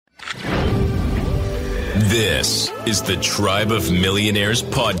This is the Tribe of Millionaires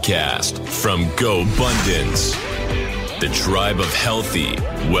podcast from GoBundance. The tribe of healthy,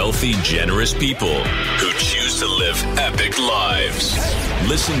 wealthy, generous people who choose to live epic lives.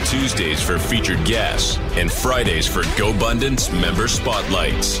 Listen Tuesdays for featured guests and Fridays for GoBundance member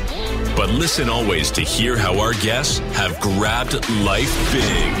spotlights. But listen always to hear how our guests have grabbed life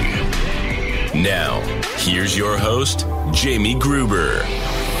big. Now, here's your host, Jamie Gruber.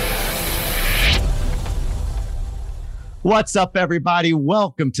 What's up, everybody?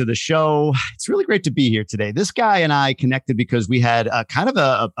 Welcome to the show. It's really great to be here today. This guy and I connected because we had kind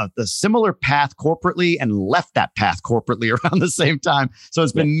of a similar path corporately and left that path corporately around the same time. So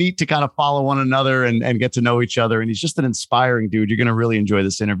it's been neat to kind of follow one another and get to know each other. And he's just an inspiring dude. You're going to really enjoy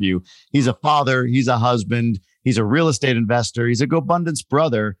this interview. He's a father. He's a husband. He's a real estate investor. He's a GoBundance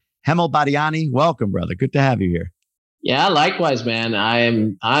brother. Hemal Badiani, welcome, brother. Good to have you here. Yeah, likewise, man. I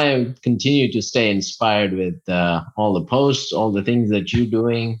am continue to stay inspired with all the posts, all the things that you're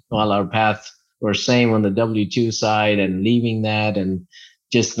doing, all our path we're same on the W2 side and leaving that, and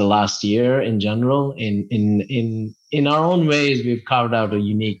just the last year in general. In our own ways, we've carved out a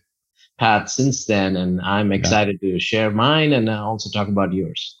unique path since then, and I'm excited to share mine and also talk about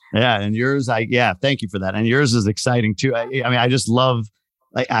yours. Yeah, and yours, thank you for that. And yours is exciting too. I mean, I just love,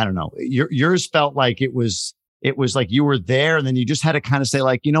 I don't know, yours felt like it was like you were there and then you just had to kind of say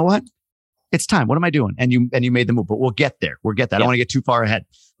like, you know what? It's time. What am I doing? And you made the move, but we'll get there. I don't want to get too far ahead.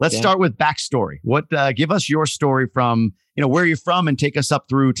 Let's start with backstory. Give us your story from, where you're from and take us up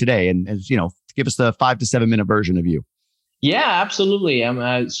through today. And give us the 5 to 7 minute version of you. Yeah, absolutely.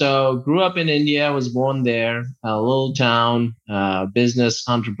 So grew up in India, was born there, a little town, business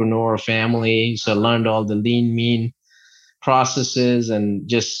entrepreneur family. So learned all the lean, mean processes and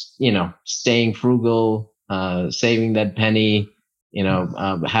just, staying frugal, saving that penny,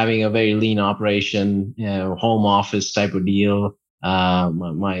 having a very lean operation, home office type of deal.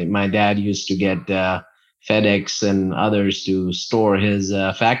 My dad used to get FedEx and others to store his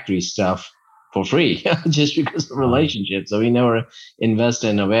factory stuff for free just because of relationships. So we never invested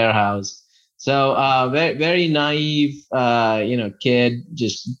in a warehouse. So very, very naive, kid,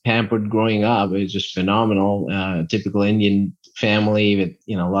 just pampered growing up. It was just phenomenal. Typical Indian family with,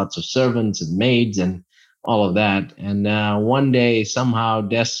 lots of servants and maids and all of that. And one day, somehow,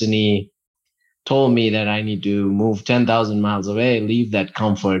 destiny told me that I need to move 10,000 miles away, leave that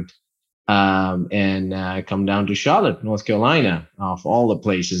comfort, and come down to Charlotte, North Carolina, of all the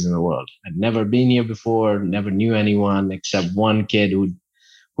places in the world. I'd never been here before, never knew anyone except one kid who'd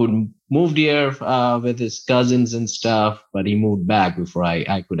moved here with his cousins and stuff, but he moved back before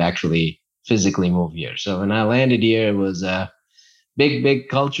I could actually physically move here. So when I landed here, it was big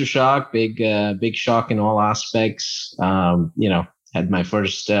culture shock, big shock in all aspects. Had my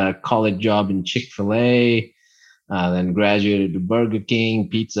first college job in Chick-fil-A, then graduated to Burger King,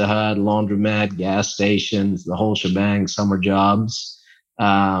 Pizza Hut, laundromat, gas stations, the whole shebang, summer jobs.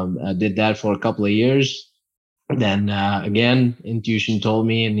 I did that for a couple of years. Then again, intuition told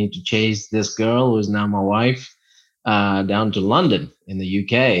me I need to chase this girl who is now my wife down to London in the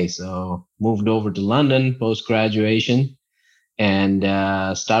UK. So moved over to London post-graduation. And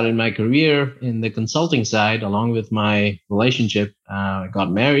started my career in the consulting side along with my relationship.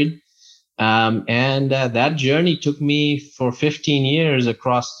 Got married. And that journey took me for 15 years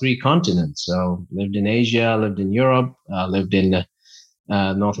across 3 continents. So lived in Asia, lived in Europe, lived in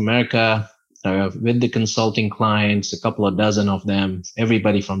North America with the consulting clients, a couple of dozen of them,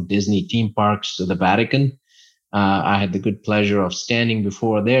 everybody from Disney theme parks to the Vatican. I had the good pleasure of standing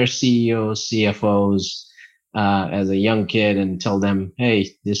before their CEOs, CFOs, as a young kid and tell them, hey,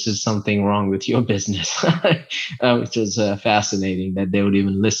 this is something wrong with your business, which was fascinating that they would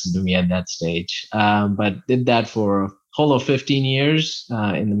even listen to me at that stage. But did that for a whole of 15 years.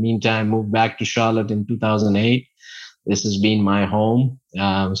 In the meantime, moved back to Charlotte in 2008. This has been my home.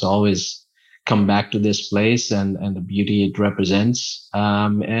 So always come back to this place and the beauty it represents. So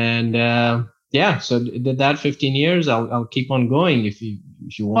did that 15 years. I'll keep on going if you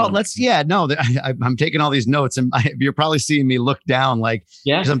want. Well, I'm taking all these notes and you're probably seeing me look down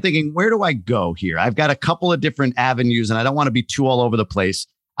because I'm thinking, where do I go here? I've got a couple of different avenues and I don't want to be too all over the place.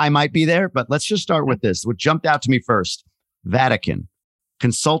 I might be there, but let's just start with this. What jumped out to me first, Vatican,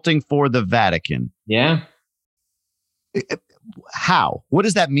 consulting for the Vatican. Yeah. How? What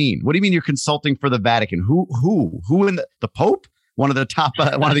does that mean? What do you mean you're consulting for the Vatican? Who in the Pope? One of the top,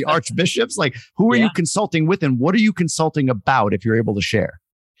 one of the archbishops? Who are you consulting with and what are you consulting about if you're able to share?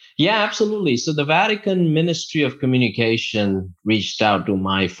 Yeah, absolutely. So the Vatican Ministry of Communication reached out to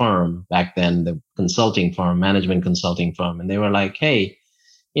my firm back then, the consulting firm, management consulting firm. And they were like, hey,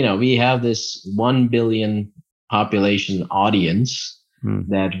 we have this 1 billion population audience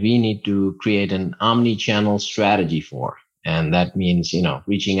that we need to create an omni-channel strategy for. And that means,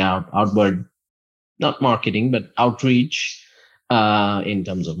 reaching outward, not marketing, but outreach, in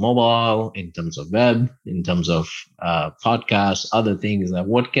terms of mobile, in terms of web, in terms of podcasts, other things. That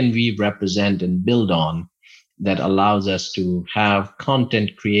what can we represent and build on that allows us to have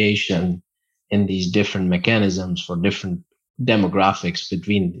content creation in these different mechanisms for different demographics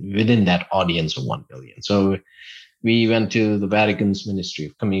within that audience of 1 billion. So we went to the Vatican's Ministry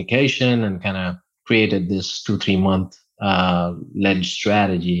of Communication and kind of created this 2-3 month led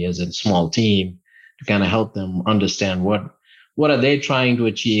strategy as a small team to kind of help them understand what are they trying to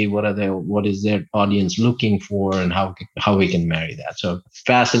achieve, what is their audience looking for, and how we can marry that. So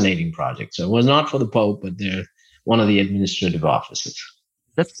fascinating project. So it was not for the Pope, but they're one of the administrative offices.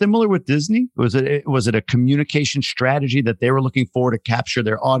 That's similar with Disney. Was it a communication strategy that they were looking for to capture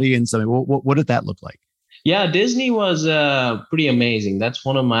their audience? I mean, what did that look like? Yeah, Disney was pretty amazing. That's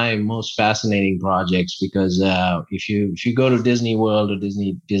one of my most fascinating projects because if you go to Disney World or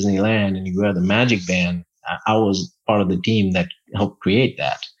Disneyland and you wear the Magic Band, I was part of the team that helped create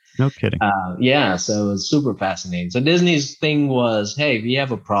that. No kidding. Yeah, so it was super fascinating. So Disney's thing was, hey, we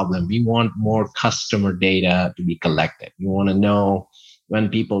have a problem. We want more customer data to be collected. We want to know when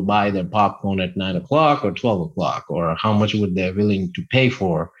people buy their popcorn at 9 o'clock or 12 o'clock, or how much would they willing to pay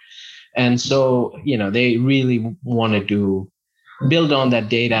for. And so, they really wanted to build on that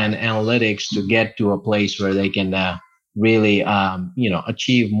data and analytics to get to a place where they can really,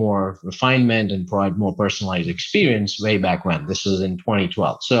 achieve more refinement and provide more personalized experience way back when. This was in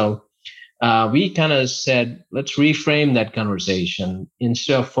 2012. So we kind of said, let's reframe that conversation.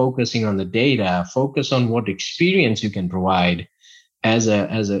 Instead of focusing on the data, focus on what experience you can provide as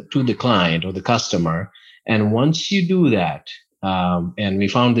a to the client or the customer. And once you do that, and we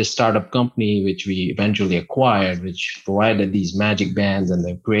found this startup company, which we eventually acquired, which provided these Magic Bands, and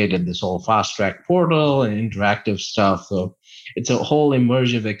they've created this whole fast track portal and interactive stuff. So it's a whole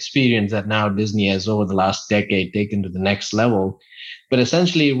immersive experience that now Disney has over the last decade taken to the next level. But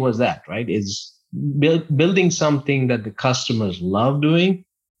essentially it was that, right? Is building something that the customers love doing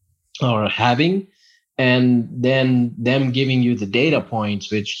or having, and then them giving you the data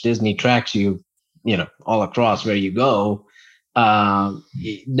points, which Disney tracks you, all across where you go.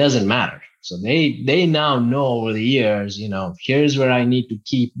 It doesn't matter. So they now know over the years, here's where I need to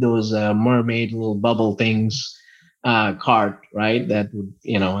keep those mermaid little bubble things cart, right? That would,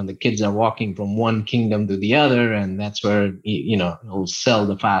 when the kids are walking from one kingdom to the other, and that's where, it'll sell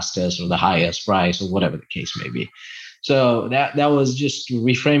the fastest or the highest price or whatever the case may be. So that was just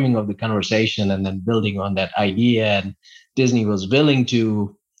reframing of the conversation and then building on that idea. And Disney was willing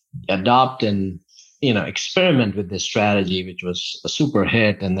to adopt and experiment with this strategy, which was a super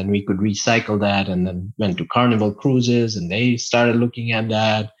hit. And then we could recycle that, and then went to Carnival Cruises and they started looking at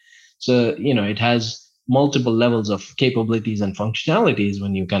that. So, it has multiple levels of capabilities and functionalities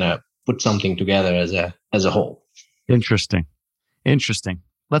when you kind of put something together as a whole. Interesting.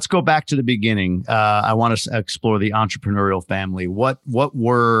 Let's go back to the beginning. I want to explore the entrepreneurial family. What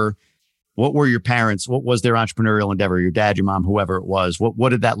were your parents? What was their entrepreneurial endeavor? Your dad, your mom, whoever it was. What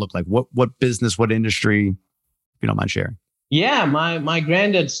did that look like? What business? What industry? If you don't mind sharing. Yeah, my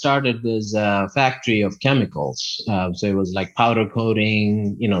granddad started this factory of chemicals. So it was like powder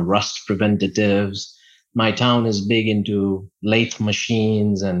coating, rust preventatives. My town is big into lathe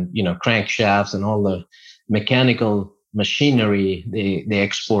machines and crankshafts and all the mechanical machinery they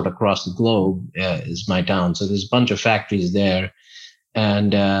export across the globe. Is my town. So there's a bunch of factories there.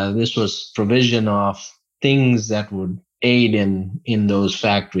 And this was provision of things that would aid in those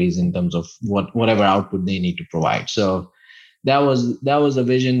factories in terms of whatever output they need to provide. So that was the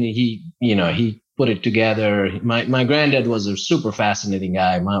vision. He put it together. My granddad was a super fascinating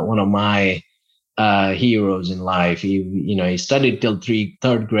guy. One of my heroes in life. He studied till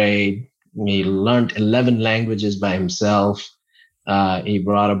third grade. He learned 11 languages by himself. He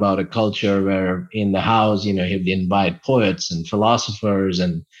brought about a culture where in the house, he'd invite poets and philosophers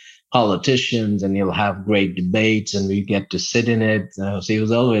and politicians, and he'll have great debates, and we get to sit in it. So he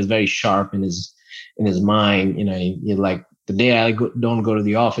was always very sharp in his mind. He like, the day I don't go to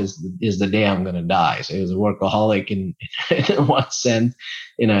the office is the day I'm going to die. So he was a workaholic in one sense.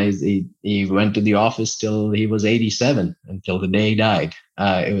 He went to the office till he was 87, until the day he died.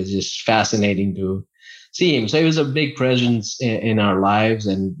 It was just fascinating to see him. So he was a big presence in our lives.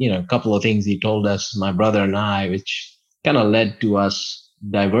 And, a couple of things he told us, my brother and I, which kind of led to us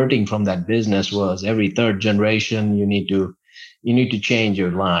diverting from that business, was every third generation, you need to you need to change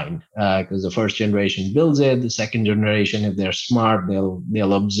your line because the first generation builds it. The second generation, if they're smart,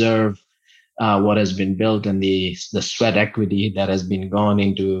 they'll observe what has been built and the sweat equity that has been gone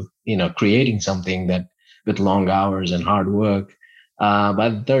into creating something that with long hours and hard work. By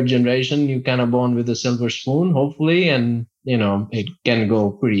the third generation, you kind of born with a silver spoon, hopefully, and it can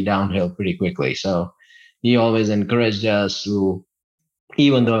go pretty downhill pretty quickly. So he always encouraged us to,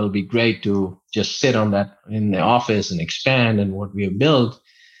 even though it'll be great to just sit on that in the office and expand and what we have built,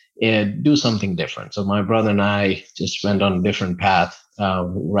 do something different. So my brother and I just went on a different path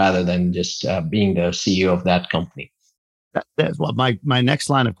rather than just being the CEO of that company. That's well, my next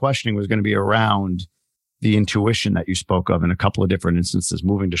line of questioning was going to be around the intuition that you spoke of in a couple of different instances.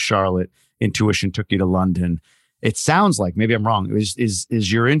 Moving to Charlotte, intuition took you to London. It sounds like, maybe I'm wrong,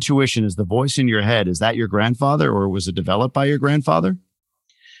 is your intuition, is the voice in your head, is that your grandfather, or was it developed by your grandfather?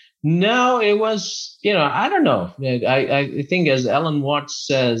 No, it was, I don't know. I think, as Alan Watts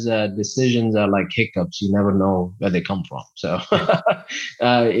says, decisions are like hiccups. You never know where they come from. So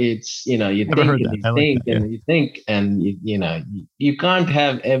it's, you think, and you can't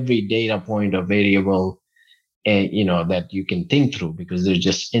have every data point or variable, that you can think through, because there's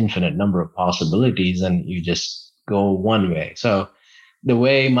just infinite number of possibilities and you just go one way. So the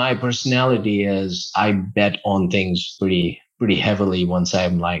way my personality is, I bet on things pretty heavily once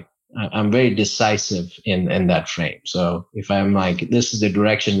I'm very decisive in that frame. So if I'm like, this is the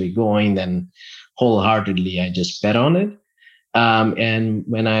direction we're going, then wholeheartedly, I just bet on it. And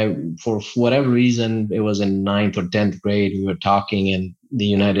when for whatever reason, it was in 9th or 10th grade, we were talking in the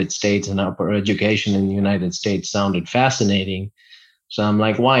United States, and upper education in the United States sounded fascinating. So I'm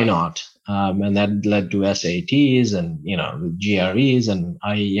like, why not? And that led to SATs and, the GREs and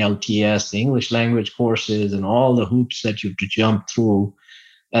IELTS, the English language courses, and all the hoops that you have to jump through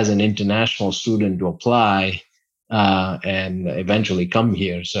as an international student to apply and eventually come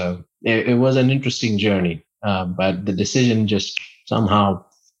here. So it was an interesting journey. But the decision just somehow,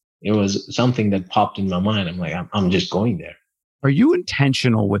 it was something that popped in my mind. I'm like, I'm just going there. Are you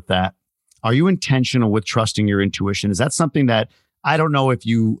intentional with that? Are you intentional with trusting your intuition? Is that something that, I don't know if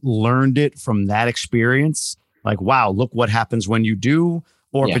you learned it from that experience, like, wow, look what happens when you do,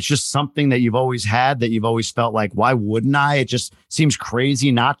 or if it's just something that you've always had, that you've always felt like, why wouldn't I? It just seems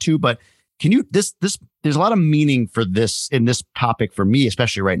crazy not to. But can you, there's a lot of meaning for this in this topic for me,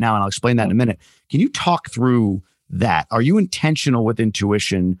 especially right now, and I'll explain that in a minute. Can you talk through that? Are you intentional with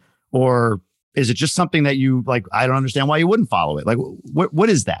intuition, or is it just something that you like, I don't understand why you wouldn't follow it? Like, what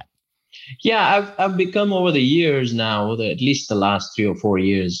is that? Yeah, I've become over the years now, at least the last 3 or 4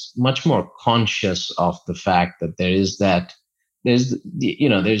 years, much more conscious of the fact that there's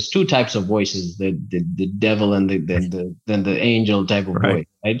two types of voices, the devil and the angel type of voice,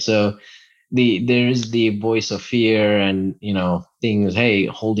 right? So there is the voice of fear and, things, hey,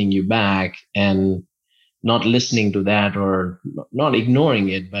 holding you back, and not listening to that, or not ignoring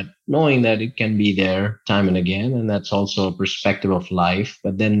it, but knowing that it can be there time and again. And that's also a perspective of life.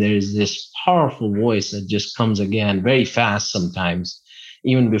 But then there's this powerful voice that just comes again very fast sometimes,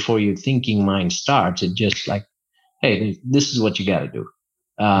 even before your thinking mind starts. It just like, hey, this is what you got to do.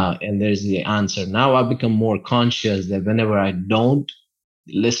 And there's the answer. Now I've become more conscious that whenever I don't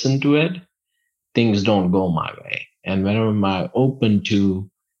listen to it, things don't go my way. And whenever I'm open to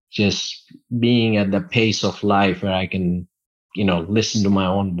just being at the pace of life where I can, listen to my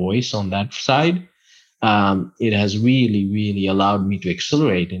own voice on that side, it has really, really allowed me to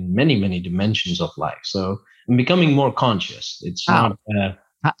accelerate in many, many dimensions of life. So I'm becoming more conscious. It's not.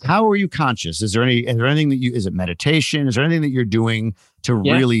 How are you conscious? Is there anything that is it meditation? Is there anything that you're doing to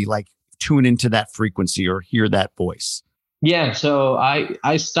really like tune into that frequency or hear that voice? Yeah. So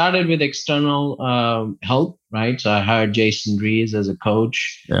I started with external help, right? So I hired Jason Rees as a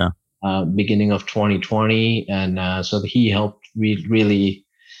coach. Yeah. Beginning of 2020, and so he helped really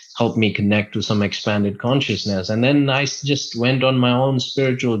help me connect to some expanded consciousness. And then I just went on my own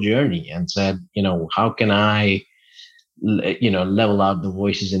spiritual journey and said, how can I level out the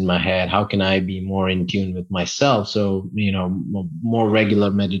voices in my head? How can I be more in tune with myself? So, more regular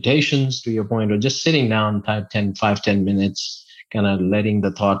meditations, to your point, or just sitting down 5-10 minutes, kind of letting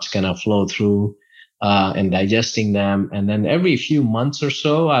the thoughts kind of flow through and digesting them. And then every few months or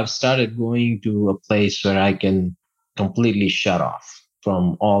so, I've started going to a place where I can completely shut off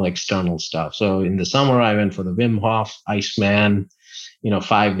from all external stuff. So in the summer, I went for the Wim Hof Iceman,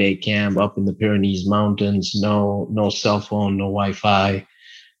 5-day camp up in the Pyrenees Mountains, no cell phone, no Wi-Fi.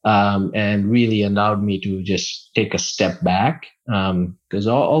 and really allowed me to just take a step back. Because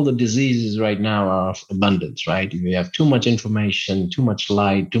all the diseases right now are of abundance, right? You have too much information, too much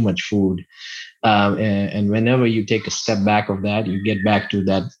light, too much food. And whenever you take a step back of that, you get back to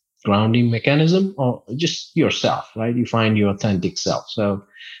that grounding mechanism or just yourself, right? You find your authentic self. So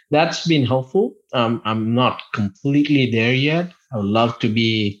that's been helpful. I'm not completely there yet. I would love to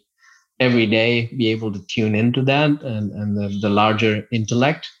be every day, be able to tune into that and the larger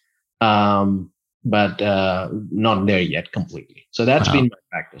intellect. But not there yet completely. So that's been my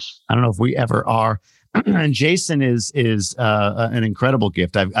practice. I don't know if we ever are. And Jason is an incredible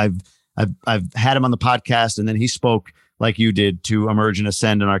gift. I've had him on the podcast, and then he spoke like you did to Emerge and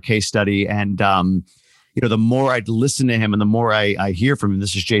Ascend in our case study. And the more I listen to him and the more I hear from him,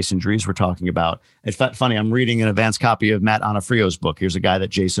 this is Jason Drees we're talking about. It's funny. I'm reading an advanced copy of Matt Onofrio's book. Here's a guy that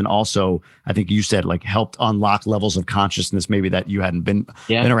Jason also, I think you said, like helped unlock levels of consciousness maybe that you hadn't been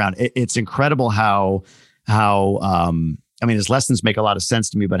around. It's incredible how his lessons make a lot of sense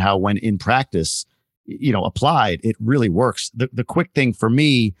to me, but how when in practice, applied, it really works. The quick thing for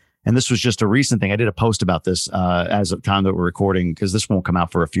me, and this was just a recent thing. I did a post about this as of time that we're recording, because this won't come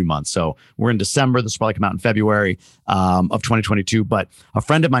out for a few months. So we're in December. This will probably come out in February of 2022. But a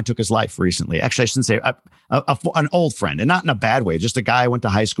friend of mine took his life recently. Actually, I shouldn't say an old friend, and not in a bad way. Just a guy I went to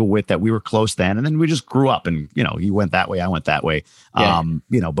high school with that we were close then, and then we just grew up. And he went that way, I went that way. Yeah.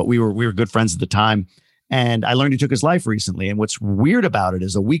 But we were good friends at the time. And I learned he took his life recently. And what's weird about it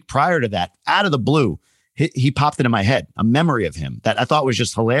is a week prior to that, out of the blue, he popped into my head, a memory of him that I thought was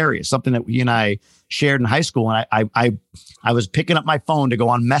just hilarious. Something that he and I shared in high school. And I was picking up my phone to go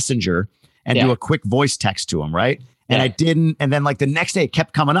on Messenger and do a quick voice text to him. Right. And I didn't. And then like the next day it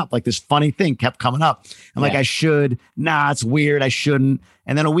kept coming up, like this funny thing kept coming up. I'm like, I should, it's weird. I shouldn't.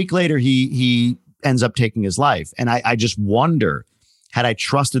 And then a week later, he ends up taking his life. And I just wonder, had I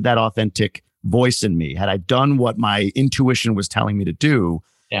trusted that authentic voice in me, had I done what my intuition was telling me to do,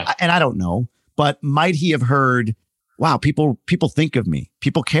 and I don't know, but might he have heard, wow, people think of me,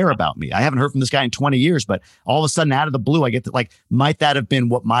 people care about me. I haven't heard from this guy in 20 years, but all of a sudden out of the blue, I get to might that have been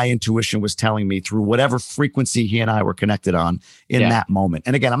what my intuition was telling me through whatever frequency he and I were connected on in that moment?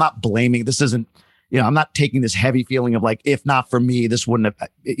 And again, I'm not blaming, this isn't, I'm not taking this heavy feeling of like, if not for me, this wouldn't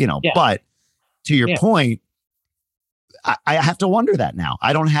have, but to your point, I have to wonder that now.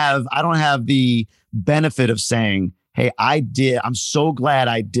 I don't have the benefit of saying, hey, I'm so glad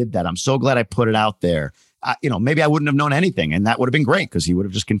I did that. I'm so glad I put it out there. Maybe I wouldn't have known anything, and that would have been great because he would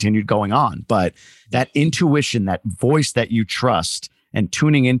have just continued going on. But that intuition, that voice that you trust and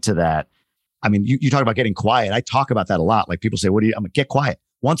tuning into that. I mean, you talk about getting quiet. I talk about that a lot. Like people say, I'm gonna get quiet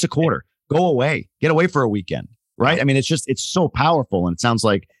once a quarter, go away, get away for a weekend. Right. I mean, it's so powerful. And it sounds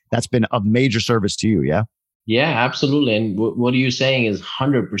like that's been of major service to you. Yeah. Yeah, absolutely. And what you're saying is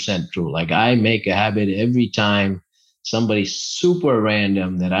 100% true. Like I make a habit every time somebody super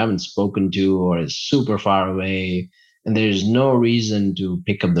random that I haven't spoken to or is super far away, and there's no reason to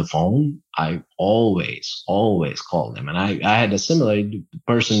pick up the phone, I always call them. And I had a similar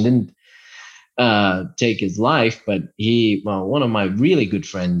person didn't take his life, but one of my really good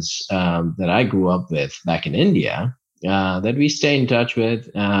friends that I grew up with back in India, that we stay in touch with.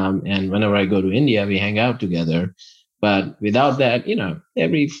 And whenever I go to India, we hang out together. But without that,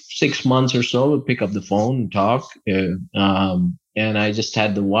 every 6 months or so, we'll pick up the phone and talk. And I just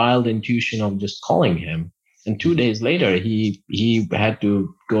had the wild intuition of just calling him. And 2 days later, he had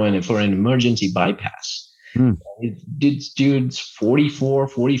to go in for an emergency bypass. Dude's 44,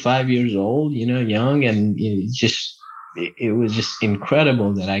 45 years old, young. And it was just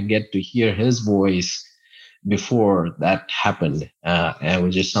incredible that I get to hear his voice before that happened. And it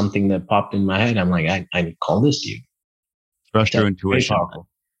was just something that popped in my head. I'm like, I call this dude. Trust your intuition.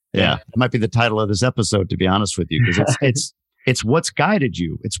 Yeah. It might be the title of this episode, to be honest with you, because it's what's guided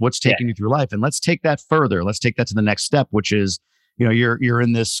you. It's what's taken you through life. And let's take that further. Let's take that to the next step, which is, you're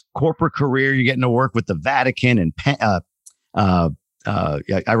in this corporate career, you're getting to work with the Vatican and I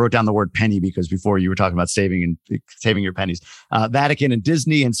wrote down the word penny because before you were talking about saving your pennies, Vatican and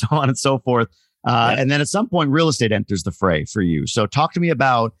Disney and so on and so forth. And then at some point, real estate enters the fray for you. So talk to me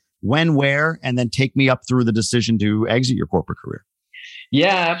about when, where, and then take me up through the decision to exit your corporate career.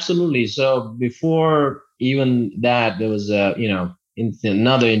 Yeah, absolutely. So before even that, there was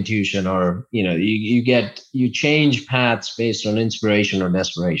another intuition, or you change paths based on inspiration or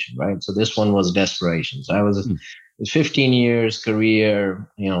desperation, right? So this one was desperation. So I was 15 years career,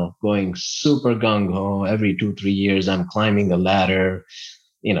 going super gung ho. Every 2-3 years, I'm climbing the ladder.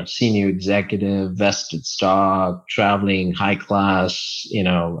 senior executive, vested stock, traveling high class,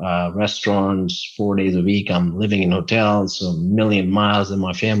 restaurants 4 days a week. I'm living in hotels, so a million miles in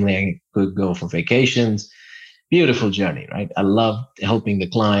my family. I could go for vacations. Beautiful journey, right? I love helping the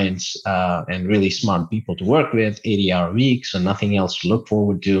clients and really smart people to work with, 80-hour weeks, so nothing else to look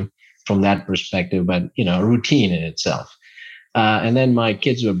forward to from that perspective, but, a routine in itself. And then my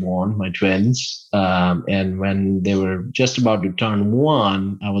kids were born, my twins. And when they were just about to turn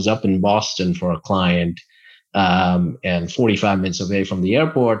 1, I was up in Boston for a client and 45 minutes away from the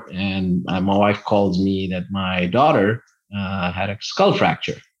airport. And my wife calls me that my daughter had a skull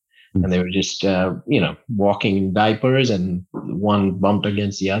fracture. And they were just, walking in diapers, and one bumped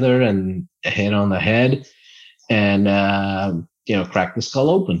against the other and hit on the head and, cracked the skull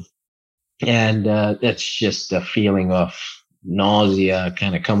open. And that's just a feeling of nausea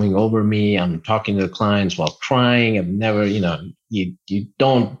kind of coming over me. I'm talking to the clients while crying. I've never, you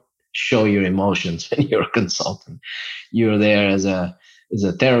don't show your emotions when you're a consultant. You're there as a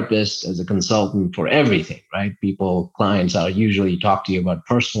therapist, as a consultant for everything, right? Clients are usually talk to you about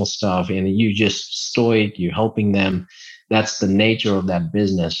personal stuff, and you just stoic, you're helping them. That's the nature of that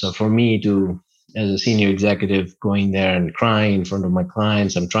business. So for me as a senior executive, going there and crying in front of my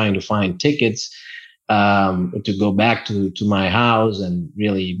clients, I'm trying to find tickets to go back to my house and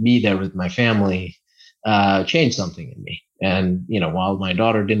really be there with my family, changed something in me. And, while my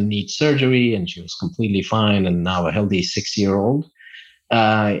daughter didn't need surgery and she was completely fine and now a healthy 6-year-old,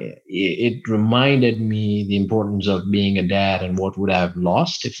 it reminded me the importance of being a dad and what would I have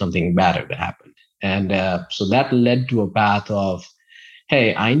lost if something bad had happened. And so that led to a path of,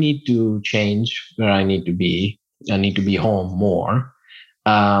 hey, I need to change where I need to be. I need to be home more.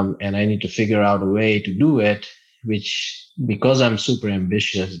 And I need to figure out a way to do it, which, because I'm super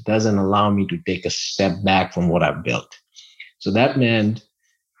ambitious, doesn't allow me to take a step back from what I've built. So that meant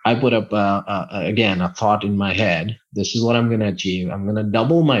I put up, again, a thought in my head. This is what I'm going to achieve. I'm going to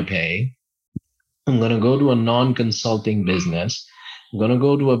double my pay. I'm going to go to a non-consulting business. I'm going to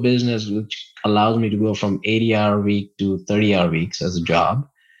go to a business which allows me to go from 80-hour week to 30-hour weeks as a job.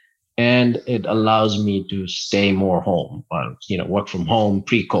 And it allows me to stay more home, or, work from home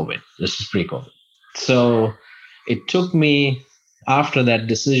pre-COVID. This is pre-COVID. So it took me, after that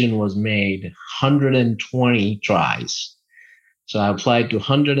decision was made, 120 tries. So I applied to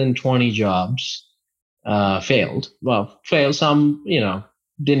 120 jobs, failed. Well, failed. Some,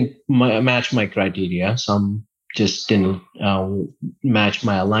 didn't match my criteria. Some just didn't match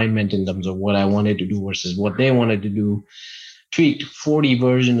my alignment in terms of what I wanted to do versus what they wanted to do. Tweaked 40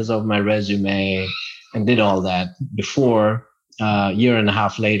 versions of my resume and did all that before a year and a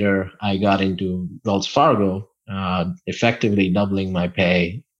half later, I got into Wells Fargo, effectively doubling my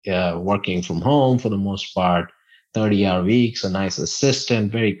pay, working from home for the most part, 30-hour weeks, a nice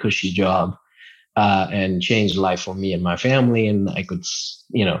assistant, very cushy job, and changed life for me and my family. And I could,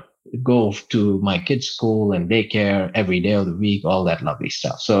 go to my kids' school and daycare every day of the week, all that lovely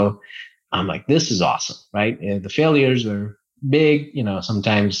stuff. So I'm like, this is awesome, right? The failures were big,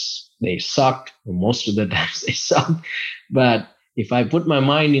 sometimes they sucked, most of the times they sucked. But if I put my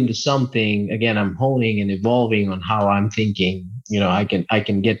mind into something, again, I'm honing and evolving on how I'm thinking, I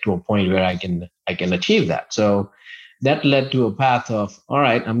can get to a point where I can achieve that. So that led to a path of, all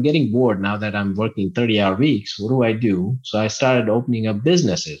right, I'm getting bored now that I'm working 30-hour weeks. What do I do? So I started opening up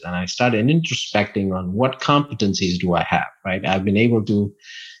businesses and I started introspecting on what competencies do I have, right? I've been able to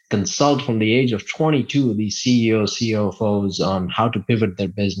consult from the age of 22 these CEOs, CFOs on how to pivot their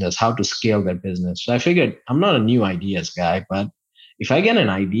business, how to scale their business. So I figured I'm not a new ideas guy, but if I get an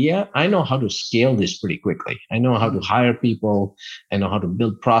idea, I know how to scale this pretty quickly. I know how to hire people. I know how to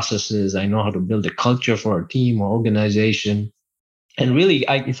build processes. I know how to build a culture for a team or organization. And really,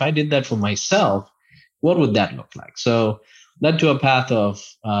 if I did that for myself, what would that look like? So led to a path of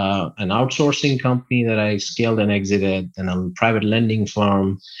an outsourcing company that I scaled and exited, then a private lending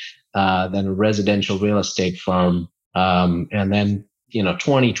firm, then a residential real estate firm. And then,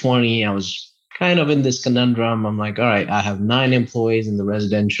 2020, I was kind of in this conundrum. I'm like, all right, I have 9 employees in the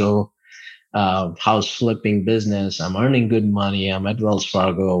residential house flipping business. I'm earning good money. I'm at Wells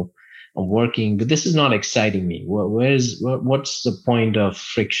Fargo. I'm working, but this is not exciting me. What's the point of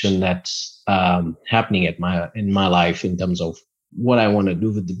friction that's happening in my life in terms of what I want to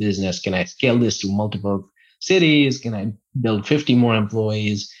do with the business? Can I scale this to multiple cities? Can I build 50 more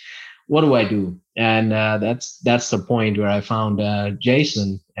employees? What do I do? And that's the point where I found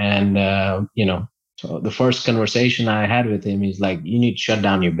Jason. And so the first conversation I had with him is like, you need to shut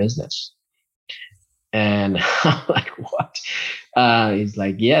down your business. And I'm like, what? He's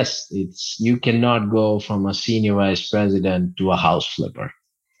like, yes, you cannot go from a senior vice president to a house flipper.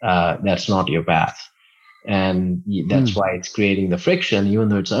 that's not your path. And that's why it's creating the friction. Even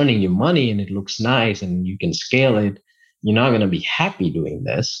though it's earning you money and it looks nice and you can scale it, you're not going to be happy doing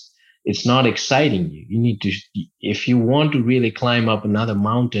this. It's not exciting you. You need to, if you want to really climb up another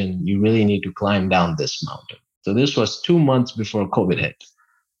mountain, you really need to climb down this mountain. So this was 2 months before COVID hit.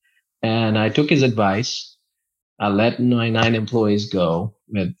 And I took his advice. I let my 9 employees go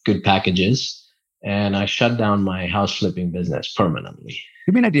with good packages. And I shut down my house flipping business permanently.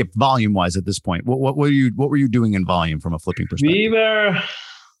 Give me an idea, volume-wise, at this point. What were you doing in volume from a flipping perspective? We were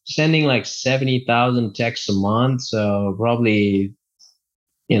sending like 70,000 texts a month, so probably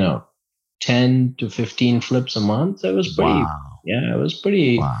 10 to 15 flips a month. It was pretty. Wow. Yeah, it was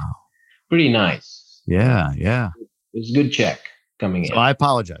pretty. Wow. Pretty nice. Yeah. It was a good check coming in. I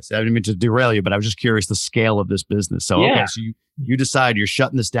apologize. I didn't mean to derail you, but I was just curious the scale of this business. So okay, so you decide you're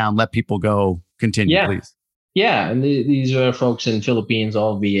shutting this down. Let people go. Continue, please. Yeah, and these were folks in Philippines,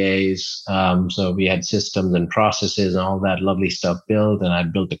 all VAs. So we had systems and processes and all that lovely stuff built. And I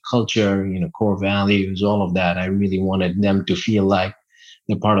built a culture, core values, all of that. I really wanted them to feel like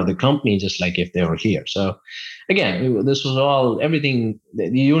they're part of the company, just like if they were here. So again, this was all, everything, the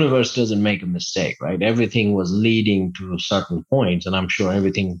universe doesn't make a mistake, right? Everything was leading to certain points. And I'm sure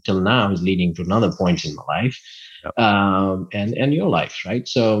everything till now is leading to another points in my life. Yep. And your life, right?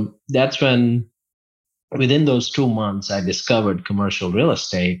 So that's when, within those 2 months, I discovered commercial real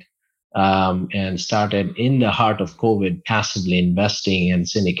estate and started in the heart of COVID passively investing in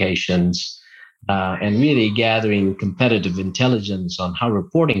syndications and really gathering competitive intelligence on how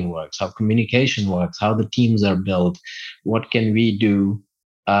reporting works, how communication works, how the teams are built, what can we do.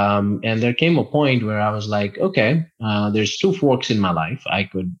 And there came a point where I was like, okay, there's 2 forks in my life. I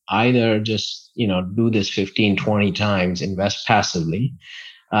could either just, do this 15, 20 times, invest passively,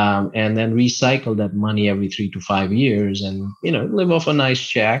 and then recycle that money every 3 to 5 years and, live off a nice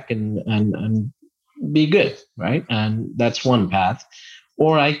check and be good, right? And that's one path.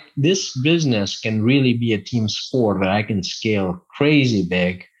 Or this business can really be a team sport where I can scale crazy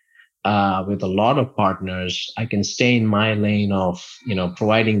big with a lot of partners. I can stay in my lane of,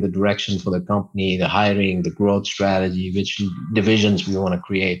 providing the direction for the company, the hiring, the growth strategy, which divisions we want to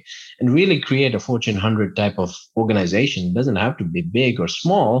create, and really create a Fortune 100 type of organization. It doesn't have to be big or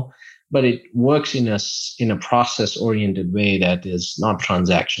small, but it works in a process-oriented way that is not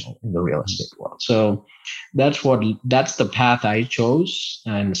transactional in the real estate world. So that's the path I chose.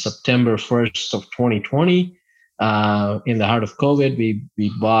 And September 1st of 2020, in the heart of COVID, we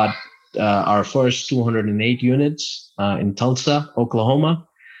bought our first 208 units in Tulsa, Oklahoma.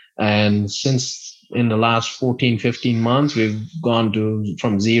 And since in the last 14, 15 months, we've gone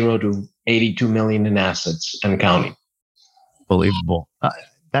from 0 to 82 million in assets and counting. Unbelievable.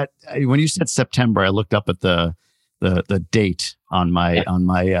 That when you said September, I looked up at the date on my on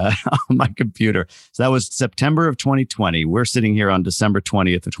my computer. So that was September of 2020. We're sitting here on December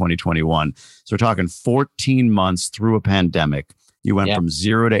 20th of 2021. So we're talking 14 months through a pandemic. You went from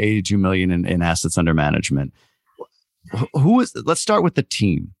 0 to 82 million in assets under management. Let's start with the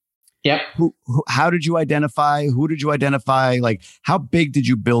team. Yeah. How did you identify? Who did you identify? Like, how big did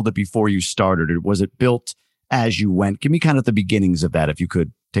you build it before you started? Or was it built as you went? Give me kind of the beginnings of that, if you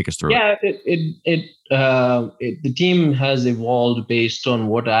could take us through. Yeah, the team has evolved based on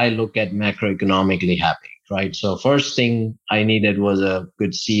what I look at macroeconomically happening, right? So first thing I needed was a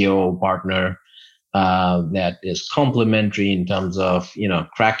good CEO partner that is complementary in terms of,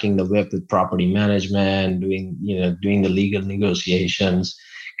 cracking the whip with property management, doing the legal negotiations,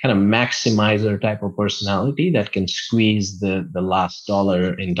 kind of maximizer type of personality that can squeeze the last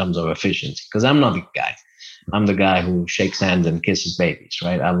dollar in terms of efficiency. Because I'm not the guy. I'm the guy who shakes hands and kisses babies,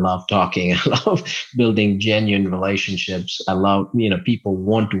 right? I love talking. I love building genuine relationships. I love, people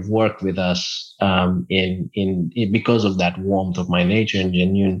want to work with us because of that warmth of my nature and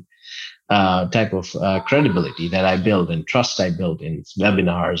genuine type of credibility that I build and trust I build in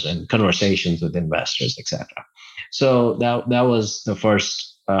webinars and conversations with investors, etc. So that was the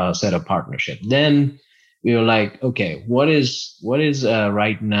first set of partnership. Then we were like, okay, what is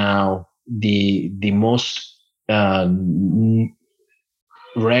right now the most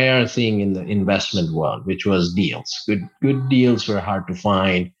rare thing in the investment world, which was deals. Good deals were hard to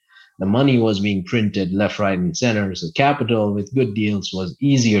find. The money was being printed left, right, and center. So capital with good deals was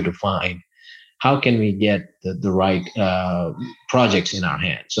easier to find. How can we get the right projects in our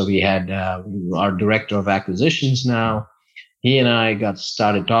hands? So we had our director of acquisitions now. He and I got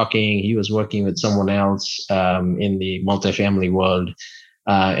started talking. He was working with someone else in the multifamily world.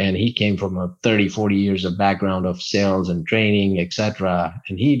 And he came from a 30, 40 years of background of sales and training, etc.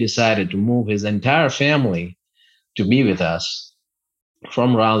 And he decided to move his entire family to be with us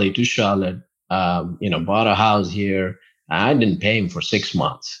from Raleigh to Charlotte, bought a house here. I didn't pay him for 6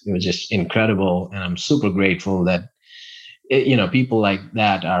 months. It was just incredible. And I'm super grateful that, people like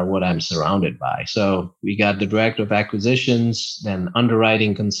that are what I'm surrounded by. So we got the director of acquisitions, then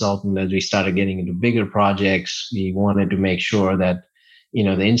underwriting consultant. As we started getting into bigger projects, we wanted to make sure that,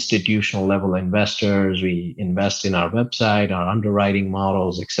 the institutional level investors, we invest in our website, our underwriting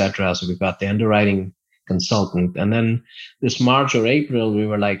models, et cetera. So we've got the underwriting consultant. And then this March or April, we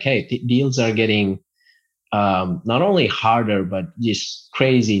were like, hey, deals are getting not only harder, but just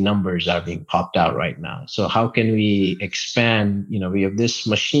crazy numbers are being popped out right now. So how can we expand? We have this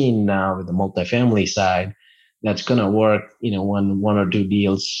machine now with the multifamily side that's going to work. One or two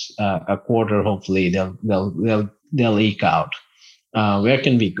deals a quarter. Hopefully, they'll eke out. Where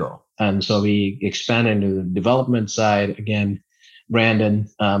can we go? And so we expand into the development side again. Brandon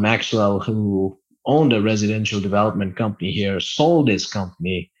Maxwell, who owned a residential development company here, sold his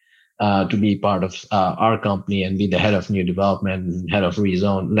company to be part of our company and be the head of new development and head of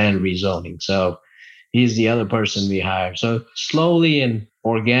land rezoning. So he's the other person we hired. So slowly and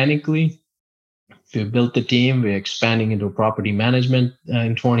organically, we've built the team. We're expanding into property management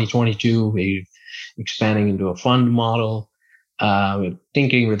in 2022. We're expanding into a fund model. We're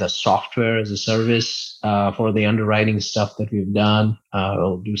thinking with a software as a service for the underwriting stuff that we've done.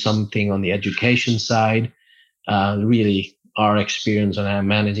 We'll do something on the education side. Really our experience on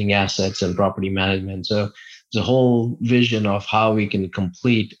managing assets and property management. So there's a whole vision of how we can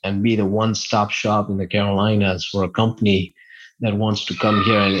complete and be the one-stop shop in the Carolinas for a company that wants to come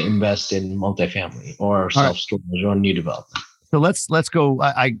here and invest in multifamily or self-storage or new development. So let's go.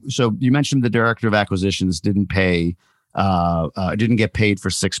 So you mentioned the director of acquisitions didn't get paid for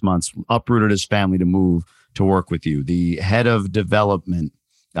 6 months, uprooted his family to move to work with you. The head of development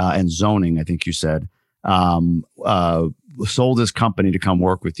and zoning, I think you said, sold his company to come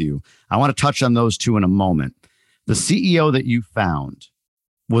work with you. I want to touch on those two in a moment. The CEO that you found,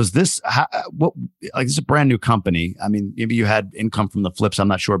 was this this is a brand new company? I mean, maybe you had income from the flips, I'm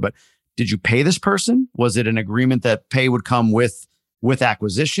not sure, but did you pay this person? Was it an agreement that pay would come with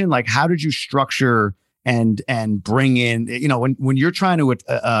acquisition? Like, how did you structure and bring in, when you're trying to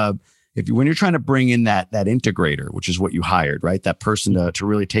when you're trying to bring in that integrator, which is what you hired, right? That person to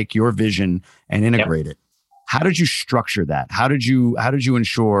really take your vision and integrate it. How did you structure that? How did you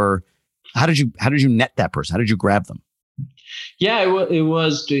ensure? How did you net that person? How did you grab them? Yeah,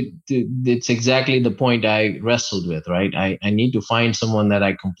 it's exactly the point I wrestled with, right? I need to find someone that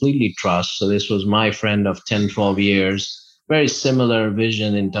I completely trust. So this was my friend of 10, 12 years, very similar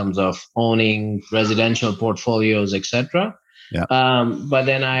vision in terms of owning residential portfolios, etc. Yeah. But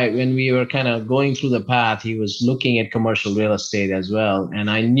then when we were kind of going through the path, he was looking at commercial real estate as well.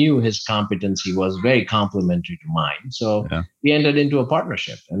 And I knew his competency was very complementary to mine. So we entered into a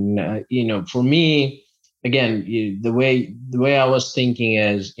partnership. And, for me, again, the way I was thinking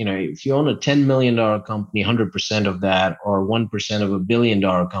is, if you own a $10 million company, 100% of that, or 1% of $1 billion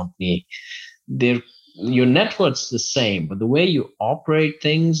company, your net worth's the same, but the way you operate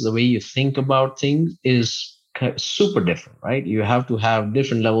things, the way you think about things is super different, right? You have to have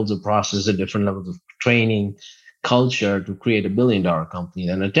different levels of process, different levels of training, culture to create $1 billion company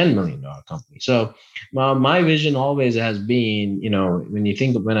than a $10 million company. So my vision always has been,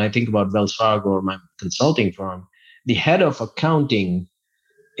 when I think about Wells Fargo or my consulting firm, the head of accounting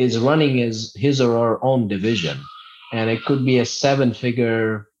is running his or her own division, and it could be a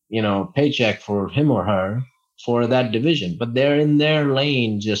 7-figure, paycheck for him or her for that division, but they're in their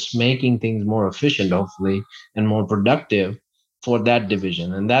lane, just making things more efficient, hopefully, and more productive for that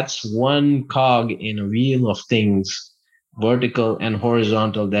division. And that's one cog in a wheel of things, vertical and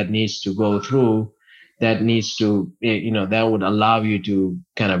horizontal, that needs to go through, that needs to, that would allow you to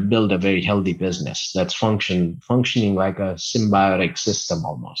kind of build a very healthy business that's functioning like a symbiotic system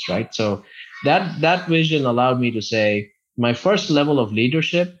almost, right? So that vision allowed me to say, my first level of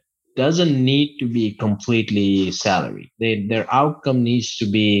leadership doesn't need to be completely salary. Their outcome needs to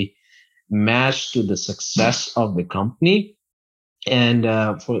be matched to the success of the company. And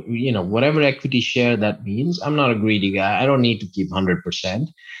for whatever equity share that means, I'm not a greedy guy. I don't need to keep 100%.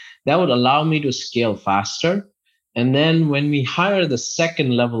 That would allow me to scale faster. And then when we hire the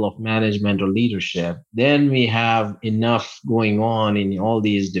second level of management or leadership, then we have enough going on in all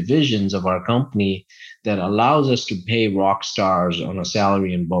these divisions of our company that allows us to pay rock stars on a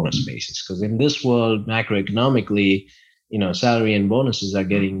salary and bonus basis. Because in this world, macroeconomically, salary and bonuses are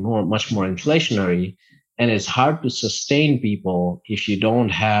getting much more inflationary. And it's hard to sustain people if you don't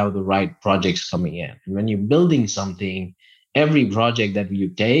have the right projects coming in. And when you're building something, every project that you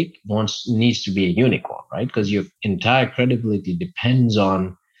take needs to be a unicorn, right? Because your entire credibility depends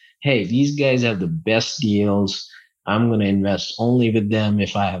on, hey, these guys have the best deals. I'm going to invest only with them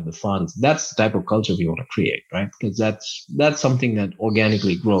if I have the funds. That's the type of culture we want to create, right? Because that's something that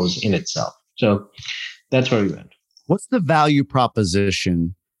organically grows in itself. So that's where we went. What's the value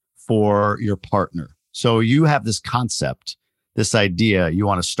proposition for your partner? So you have this concept, this idea, you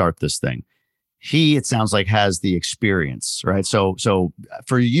want to start this thing. He, it sounds like, has the experience, right? So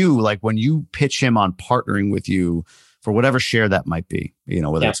for you, like when you pitch him on partnering with you for whatever share that might be,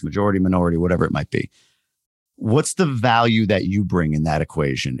 whether it's majority, minority, whatever it might be, what's the value that you bring in that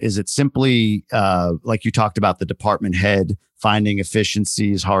equation? Is it simply like you talked about the department head finding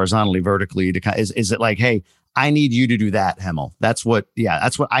efficiencies horizontally, vertically? Is it like, hey, I need you to do that, Hemal? That's what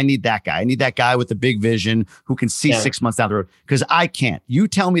I need. That guy. I need that guy with the big vision who can see 6 months down the road, because I can't. You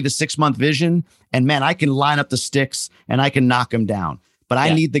tell me the 6 month vision, and man, I can line up the sticks and I can knock them down. But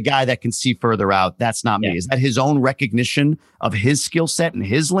I need the guy that can see further out. That's not me. Is that his own recognition of his skill set and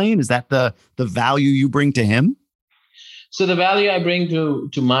his lane? Is that the value you bring to him? So the value I bring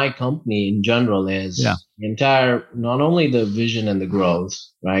to my company in general is the entire, not only the vision and the growth,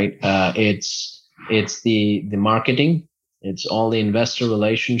 right? It's the marketing. It's all the investor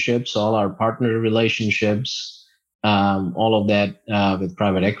relationships, all our partner relationships, all of that with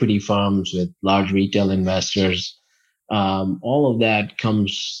private equity firms, with large retail investors. All of that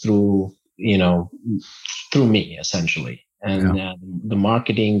comes through me, essentially. And the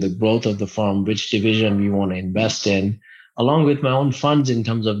marketing, the growth of the firm, which division we want to invest in, along with my own funds in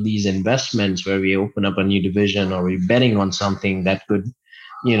terms of these investments where we open up a new division or we're betting on something that could,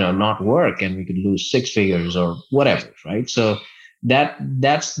 not work and we could lose six figures or whatever, right? So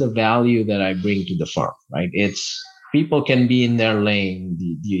that's the value that I bring to the firm, right? It's people can be in their lane.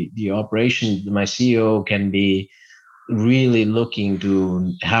 The operation, my CEO can be really looking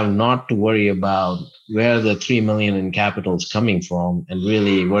to have not to worry about where the $3 million in capital is coming from, and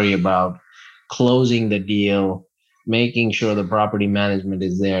really worry about closing the deal, making sure the property management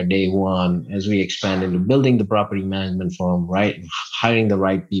is there day one as we expand into building the property management firm, right? Hiring the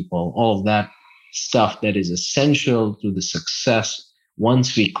right people, all of that stuff that is essential to the success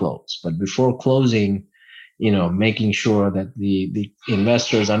once we close. But before closing, making sure that the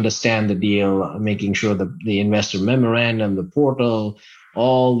investors understand the deal, making sure that the investor memorandum, the portal,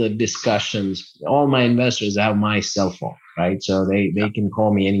 all the discussions, all my investors have my cell phone, right? So they can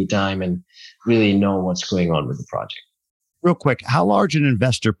call me anytime and really know what's going on with the project. Real quick, how large an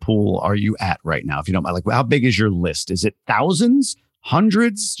investor pool are you at right now? If you don't mind, like how big is your list? Is it thousands,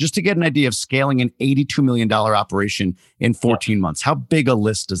 hundreds? Just to get an idea of scaling an $82 million operation in 14 months. How big a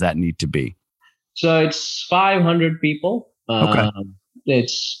list does that need to be? So it's 500 people. Okay.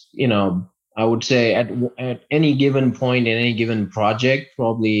 It's, I would say at any given point in any given project,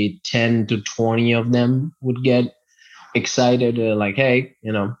 probably 10 to 20 of them would get excited. Like, hey,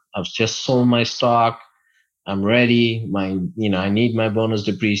 I've just sold my stock. I'm ready. I need my bonus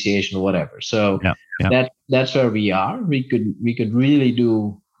depreciation or whatever. So that's where we are. We could really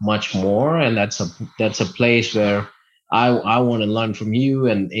do much more. And that's a place where I want to learn from you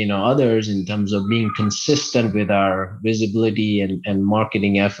and others in terms of being consistent with our visibility and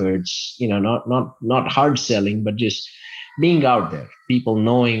marketing efforts. Not hard selling, but just being out there, people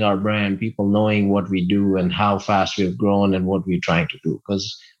knowing our brand, people knowing what we do and how fast we've grown and what we're trying to do.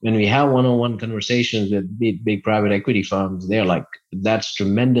 Because when we have one-on-one conversations with big private equity firms, they're like, that's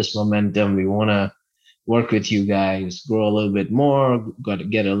tremendous momentum. We want to work with you guys, grow a little bit more, got to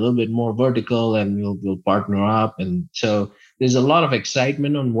get a little bit more vertical, and we'll partner up. And so there's a lot of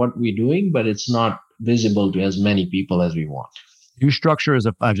excitement on what we're doing, but it's not visible to as many people as we want. You structure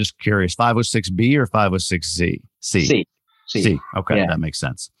I'm just curious, 506B or 506C? C. Okay, yeah. That makes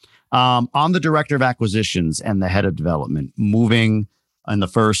sense. On the director of acquisitions and the head of development, moving in the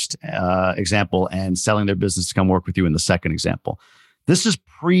first example and selling their business to come work with you in the second example. This is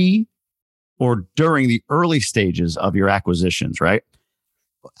pre or during the early stages of your acquisitions, right?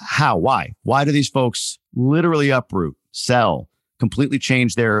 How? Why do these folks literally uproot, sell, completely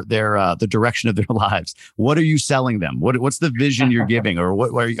change the direction of their lives? What are you selling them? What's the vision you're giving, or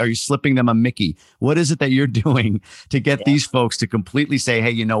what are you slipping them a Mickey? What is it that you're doing to get these folks to completely say,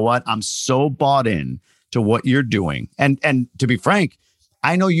 hey, you know what? I'm so bought in to what you're doing. And to be frank,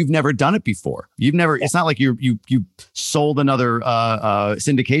 I know you've never done it before. It's not like you sold another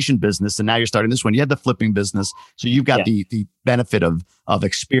syndication business and now you're starting this one. You had the flipping business. So you've got the benefit of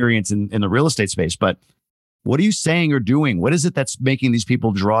experience in the real estate space. But what are you saying or doing? What is it that's making these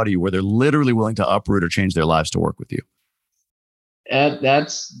people draw to you where they're literally willing to uproot or change their lives to work with you?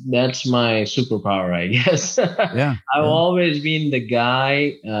 That's my superpower, I guess. Yeah. I've always been the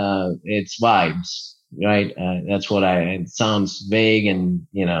guy. It's vibes, right? That's what it sounds vague and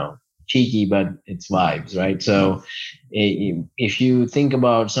cheeky, but it's vibes, right? So if you think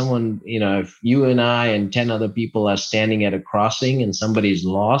about someone, if you and I and 10 other people are standing at a crossing and somebody's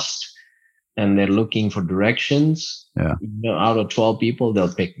lost and they're looking for directions, out of 12 people,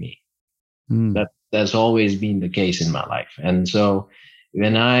 they'll pick me. That's always been the case in my life. And so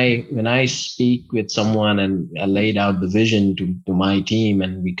when I speak with someone and I laid out the vision to my team,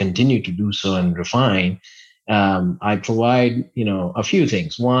 and we continue to do so and refine, I provide, a few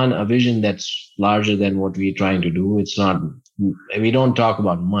things. One, a vision that's larger than what we're trying to do. It's not, we don't talk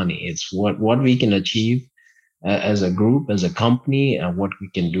about money. It's what we can achieve as a group, as a company, and what we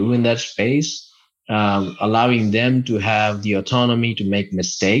can do in that space. Allowing them to have the autonomy to make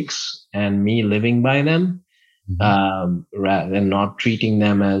mistakes and me living by them, rather than not treating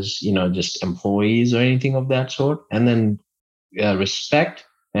them as, just employees or anything of that sort. And then respect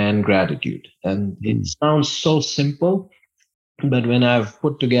and gratitude. And it sounds so simple, but when I've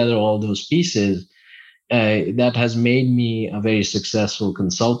put together all those pieces, that has made me a very successful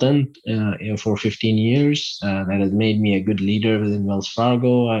consultant for 15 years. That has made me a good leader within Wells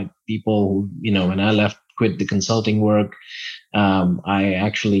Fargo. People who, when I quit the consulting work, I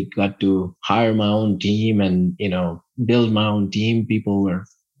actually got to hire my own team and, build my own team. People were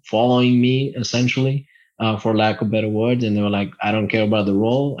following me essentially, for lack of better words. And they were like, I don't care about the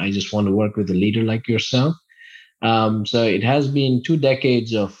role. I just want to work with a leader like yourself. So it has been 2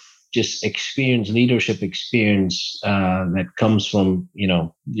 decades of just leadership experience, that comes from,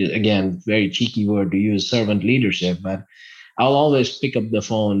 again, very cheeky word to use, servant leadership. But I'll always pick up the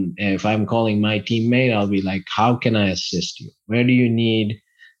phone. If I'm calling my teammate, I'll be like, how can I assist you? Where do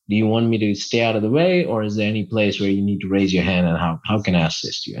you want me to stay out of the way? Or is there any place where you need to raise your hand, and how can I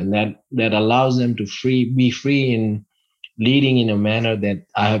assist you? And that allows them to be free in leading in a manner that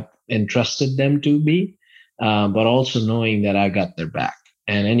I have entrusted them to be, but also knowing that I got their back.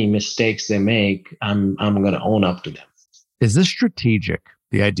 And any mistakes they make, I'm going to own up to them. Is this strategic,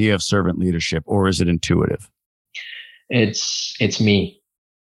 the idea of servant leadership, or is it intuitive? It's me.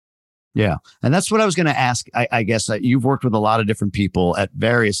 Yeah. And that's what I was going to ask. I guess you've worked with a lot of different people at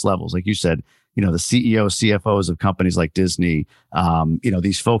various levels. Like you said, the CEOs, CFOs of companies like Disney,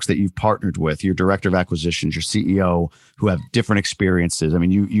 these folks that you've partnered with, your director of acquisitions, your CEO, who have different experiences. I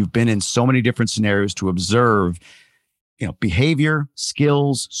mean, you've been in so many different scenarios to observe behavior,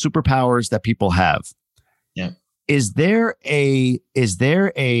 skills, superpowers that people have. Yeah. Is there a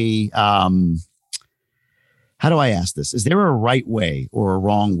how do I ask this? Is there a right way or a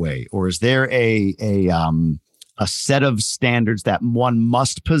wrong way? Or is there a set of standards that one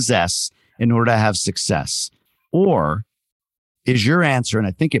must possess in order to have success? Or is your answer, and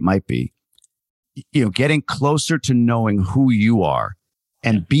I think it might be, getting closer to knowing who you are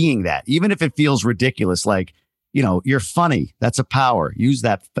and being that, even if it feels ridiculous, like, you're funny. That's a power. Use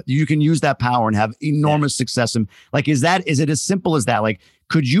that. You can use that power and have enormous success. And like, is it as simple as that? Like,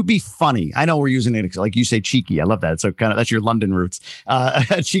 could you be funny? I know we're using it, like you say, cheeky. I love that. So that's your London roots.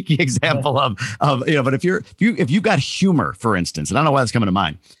 A cheeky example of, but if you've got humor, for instance, and I don't know why that's coming to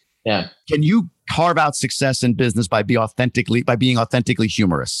mind. Yeah. Can you carve out success in business by being authentically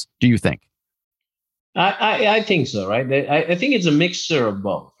humorous? Do you think? I think so, right? I think it's a mixture of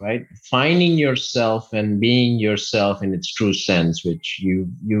both, right? Finding yourself and being yourself in its true sense, which you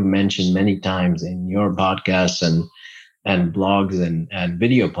mentioned many times in your podcasts and blogs and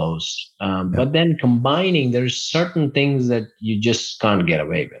video posts. But then combining, there's certain things that you just can't get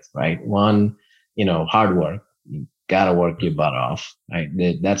away with, right? One, hard work. You gotta work your butt off, right?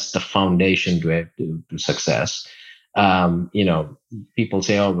 That's the foundation to success. People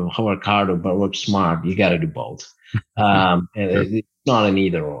say, work hard or work smart. You got to do both. And it's not an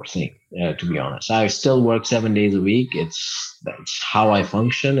either or thing, to be honest. I still work 7 days a week. That's how I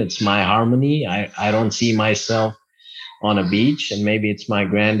function. It's my harmony. I don't see myself on a beach, and maybe it's my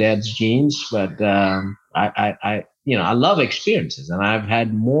granddad's genes, but I love experiences, and I've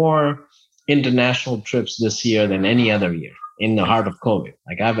had more international trips this year than any other year in the heart of COVID.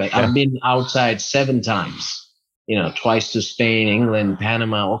 Like I've been outside 7 times. Twice to Spain, England,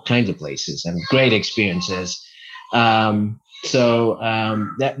 Panama, all kinds of places, and great experiences. So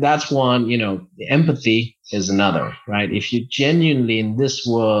that's one. Empathy is another, right? If you genuinely in this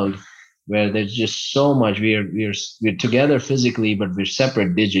world where there's just so much, we're together physically, but we're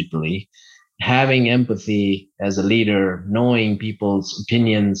separate digitally. Having empathy as a leader, knowing people's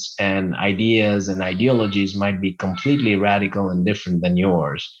opinions and ideas and ideologies might be completely radical and different than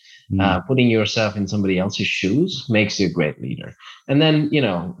yours. Putting yourself in somebody else's shoes makes you a great leader. And then,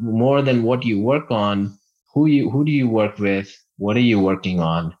 more than what you work on, who do you work with? What are you working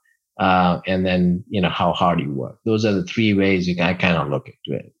on? And then, how hard you work. Those are the three ways I kind of look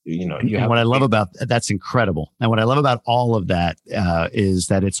into it. And what I love about that's incredible. And what I love about all of that is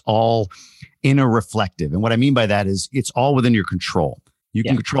that it's all inner reflective. And what I mean by that is it's all within your control. You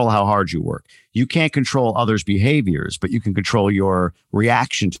can control how hard you work. You can't control others' behaviors, but you can control your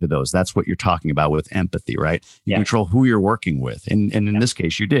reaction to those. That's what you're talking about with empathy, right? You control who you're working with. And in this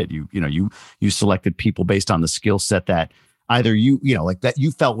case, you did. You selected people based on the skill set that either that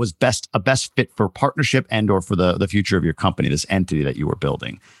you felt was a best fit for partnership and or for the future of your company, this entity that you were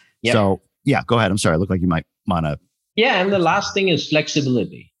building. Yep. So go ahead. I'm sorry. I look like you might want to. Yeah. And the last thing is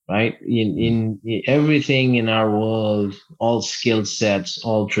flexibility. Right? In everything in our world, all skill sets,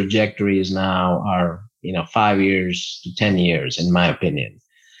 all trajectories now are, 5 years to 10 years, in my opinion.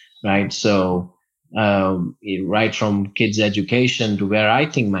 Right. So, right from kids' education to where I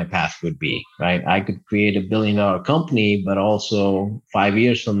think my path would be, right? I could create $1 billion company, but also 5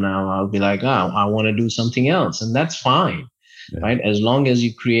 years from now, I'll be like, I want to do something else. And that's fine. Yeah. Right. As long as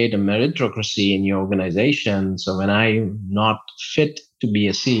you create a meritocracy in your organization. So when I'm not fit to be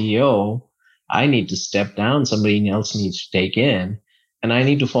a CEO, I need to step down. Somebody else needs to take in, and I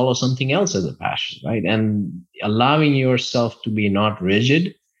need to follow something else as a passion. Right. And allowing yourself to be not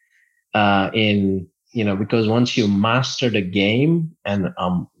rigid because once you master the game and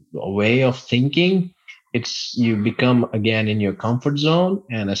a way of thinking, you become again in your comfort zone.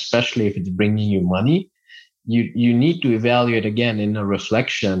 And especially if it's bringing you money, you need to evaluate again in a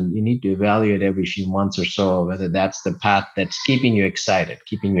reflection. You need to evaluate every few months or so whether that's the path that's keeping you excited,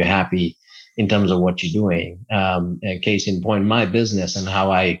 keeping you happy in terms of what you're doing. Case in point, my business and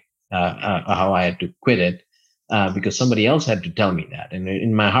how I had to quit it because somebody else had to tell me that. And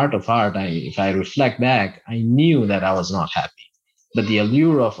in my heart of heart, if I reflect back, I knew that I was not happy. But the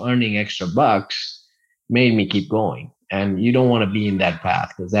allure of earning extra bucks made me keep going. And you don't want to be in that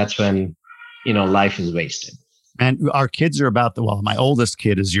path because that's when life is wasted. And our kids are my oldest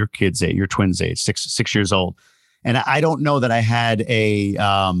kid is your kid's age, your twin's age, 6 years old. And I don't know that I had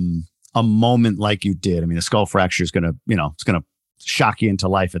a moment like you did. I mean, the skull fracture is going to, it's going to shock you into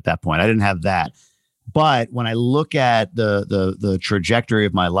life at that point. I didn't have that. But when I look at the trajectory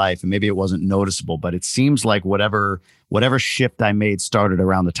of my life, and maybe it wasn't noticeable, but it seems like whatever shift I made started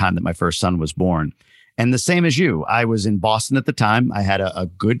around the time that my first son was born. And the same as you, I was in Boston at the time. I had a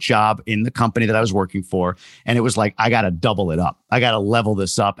good job in the company that I was working for. And it was like, I got to double it up. I got to level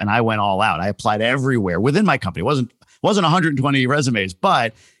this up. And I went all out. I applied everywhere within my company. It wasn't 120 resumes,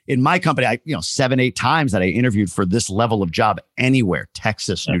 but in my company, 7-8 times that I interviewed for this level of job anywhere,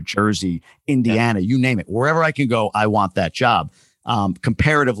 Texas, New Jersey, Indiana, you name it, wherever I can go, I want that job.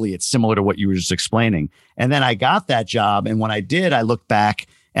 Comparatively, it's similar to what you were just explaining. And then I got that job. And when I did, I looked back.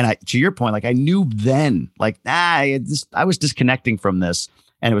 And to your point, I knew then, I was disconnecting from this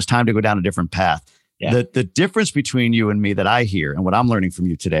and it was time to go down a different path. Yeah. The difference between you and me that I hear and what I'm learning from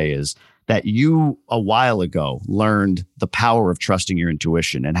you today is that you a while ago learned the power of trusting your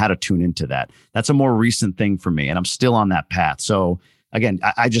intuition and how to tune into that. That's a more recent thing for me. And I'm still on that path. So again,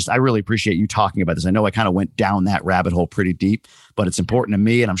 I really appreciate you talking about this. I know I kind of went down that rabbit hole pretty deep, but it's important to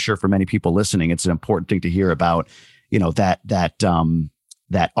me. And I'm sure for many people listening, it's an important thing to hear about,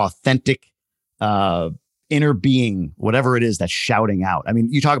 that authentic inner being, whatever it is that's shouting out. I mean,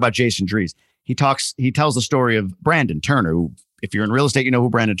 you talk about Jason Drees. He tells the story of Brandon Turner, who, if you're in real estate, you know who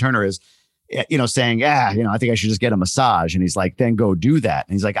Brandon Turner is, saying, I think I should just get a massage. And he's like, then go do that.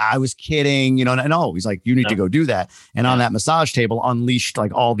 And he's like, I was kidding, no, he's like, you need to go do that. And on that massage table unleashed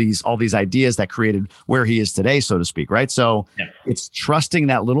all these ideas that created where he is today, so to speak. Right. So it's trusting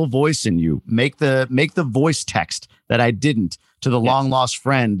that little voice in you, make the voice text that I didn't to the long lost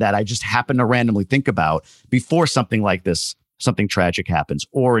friend that I just happened to randomly think about before something like this, something tragic happens.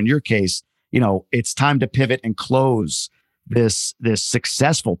 Or in your case, it's time to pivot and close this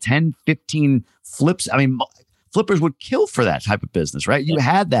successful 10, 15 flips. I mean, flippers would kill for that type of business, right? You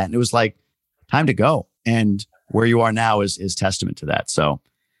had that and it was like time to go. And where you are now is testament to that. So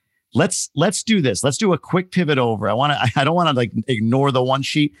let's do this. Let's do a quick pivot over. I don't want to ignore the one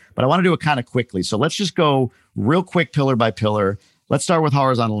sheet, but I want to do it kind of quickly. So let's just go real quick, pillar by pillar. Let's start with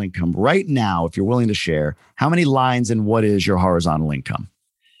horizontal income. Right now, if you're willing to share, how many lines and what is your horizontal income?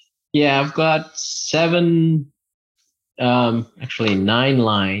 Yeah, I've got 9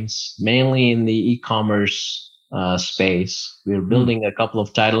 lines, mainly in the e-commerce space. We're building a couple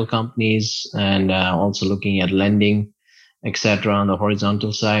of title companies and also looking at lending, etc. on the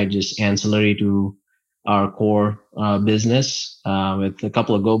horizontal side, just ancillary to our core business with a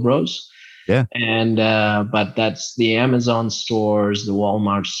couple of GoBros. Yeah. And but that's the Amazon stores, the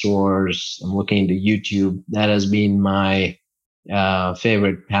Walmart stores. I'm looking into YouTube. That has been my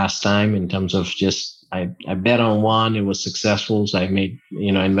favorite pastime in terms of just I bet on one, it was successful, so I made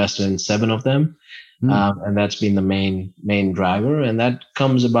invested in 7 of them, and that's been the main driver. And that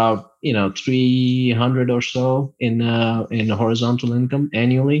comes about 300 or so in horizontal income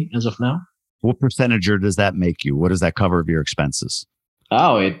annually as of now. What percentage does that make you? What does that cover of your expenses?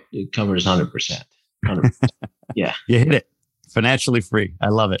 Oh, it covers 100%. 100%. Yeah. You hit it. Financially free. I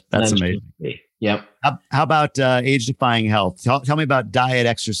love it. That's amazing. Free. Yep. How about age-defying health? Tell me about diet,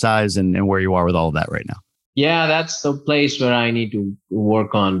 exercise, and where you are with all of that right now. Yeah, that's the place where I need to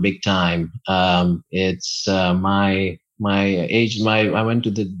work on big time. It's my age. I went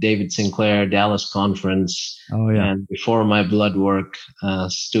to the David Sinclair Dallas conference. Oh yeah. And before my blood work,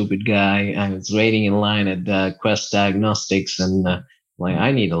 stupid guy, I was waiting in line at Quest Diagnostics, and like,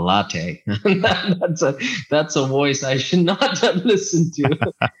 I need a latte. that's a voice I should not have listened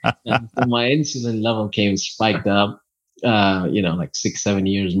to. And so my insulin level came spiked up. Like 6-7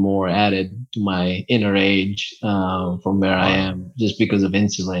 years more added to my inner age from where I am, just because of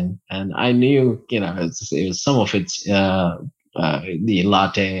insulin. And I knew, it was some of it's the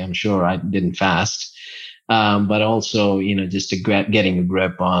latte. I'm sure I didn't fast. But also, just getting a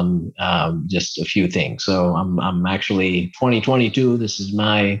grip on just a few things. So I'm actually 2022. This is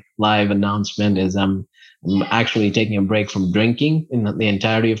my live announcement. Is I'm actually taking a break from drinking in the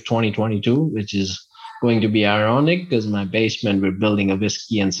entirety of 2022, which is going to be ironic because my basement, we're building a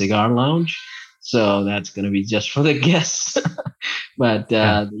whiskey and cigar lounge. So that's going to be just for the guests. But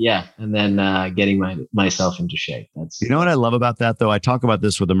and then getting myself into shape. That's what I love about that, though. I talk about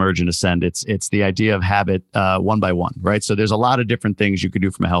this with Emerge and Ascend. It's the idea of habit one by one, right? So there's a lot of different things you could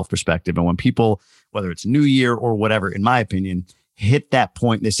do from a health perspective. And when people, whether it's New Year or whatever, in my opinion, hit that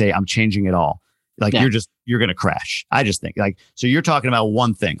point, they say, I'm changing it all. Like you're going to crash. I just think so you're talking about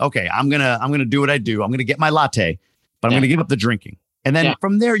one thing. Okay, I'm going to do what I do. I'm going to get my latte, but I'm going to give up the drinking. And then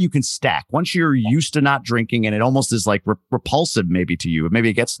from there, you can stack. Once you're used to not drinking and it almost is like repulsive maybe to you, maybe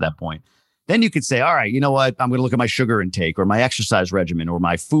it gets to that point, then you could say, all right, you know what? I'm going to look at my sugar intake or my exercise regimen or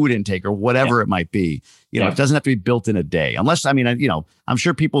my food intake or whatever it might be. It doesn't have to be built in a day. Unless, I'm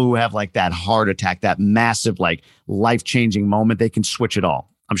sure people who have like that heart attack, that massive, like life-changing moment, they can switch it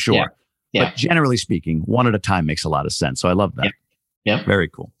all. I'm sure. Yeah. But generally speaking, one at a time makes a lot of sense. So I love that. Yeah. Very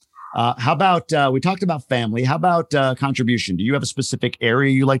cool. How about, we talked about family. How about contribution? Do you have a specific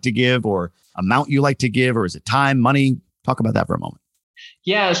area you like to give or amount you like to give, or is it time, money? Talk about that for a moment.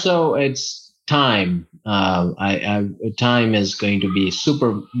 Yeah. So it's time. Time is going to be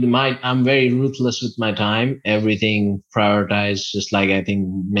I'm very ruthless with my time. Everything prioritized, just like I think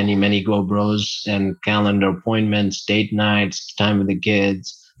many GoBros, and calendar appointments, date nights, time with the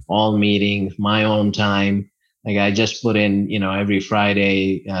kids, all meetings, my own time. Like I just put in, every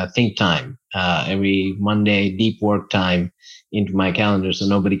Friday think time, every Monday deep work time into my calendar, so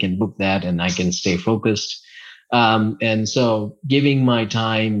nobody can book that and I can stay focused. And so giving my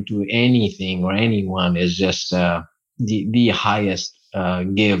time to anything or anyone is just the highest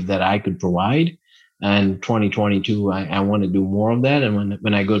give that I could provide. And 2022, I want to do more of that. And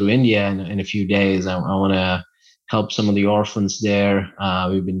when I go to India in a few days, I want to help some of the orphans there.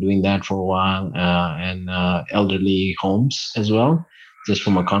 We've been doing that for a while, and elderly homes as well, just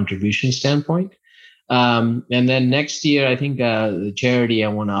from a contribution standpoint. And then next year, I think the charity, I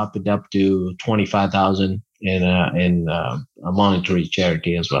want to up it up to 25,000 in a monetary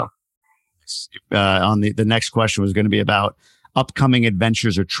charity as well. On the next question was going to be about upcoming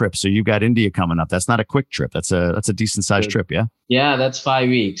adventures or trips. So you've got India coming up. That's not a quick trip. That's a decent sized trip. Yeah. Yeah. That's 5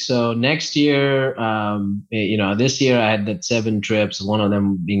 weeks. So next year, this year I had that 7 trips, one of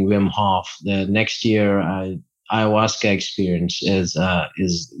them being Wim Hof. The next year, ayahuasca experience is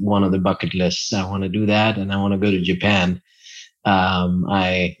one of the bucket lists. I want to do that. And I want to go to Japan.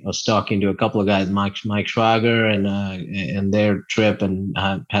 I was talking to a couple of guys, Mike Schwager and their trip, and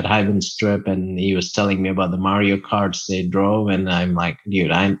Pat Hyben's trip, and he was telling me about the Mario Karts they drove, and I'm like,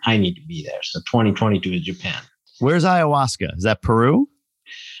 dude, I need to be there. So 2022 is Japan. Where's ayahuasca? Is that Peru?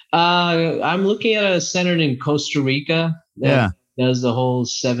 I'm looking at a center in Costa Rica. Does the whole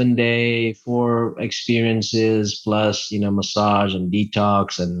 7-day 4 experiences plus, massage and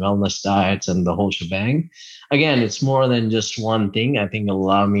detox and wellness diets and the whole shebang. Again, it's more than just one thing. I think it'll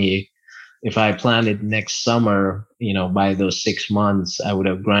allow me, if I planned it next summer, by those 6 months, I would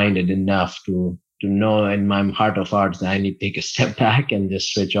have grinded enough to know in my heart of hearts that I need to take a step back and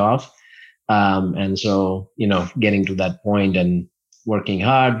just switch off. And so, getting to that point and working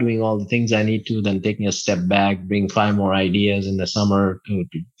hard, doing all the things I need to, then taking a step back, bring 5 more ideas in the summer to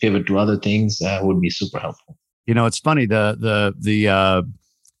pivot to other things would be super helpful. It's funny. The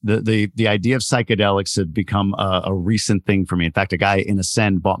idea of psychedelics had become a recent thing for me. In fact, a guy in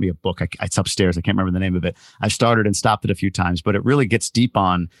Ascend bought me a book. It's upstairs. I can't remember the name of it. I started and stopped it a few times, but it really gets deep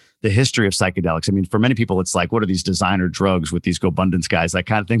on the history of psychedelics. I mean, for many people, it's like, what are these designer drugs with these GoBundance guys, that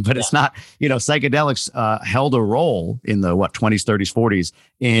kind of thing. But it's not, psychedelics held a role in the 20s, 30s, 40s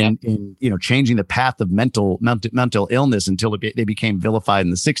in changing the path of mental illness until they became vilified in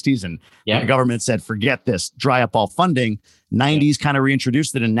the 60s. And the government said, forget this, dry up all funding. 90s kind of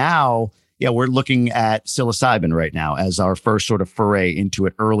reintroduced it. And now, we're looking at psilocybin right now as our first sort of foray into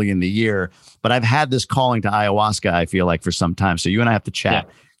it early in the year. But I've had this calling to ayahuasca, I feel like, for some time. So you and I have to chat.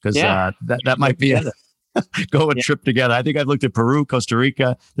 Because that might be a trip together. I think I've looked at Peru, Costa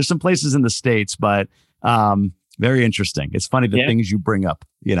Rica. There's some places in the States, but very interesting. It's funny the things you bring up,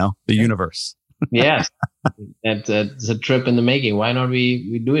 the universe. Yes. It's a trip in the making. Why not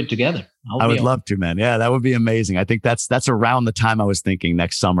we do it together? I would love to, man. Yeah, that would be amazing. I think that's around the time I was thinking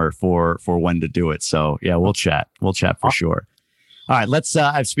next summer for when to do it. So we'll chat. We'll chat for sure. All right, let's,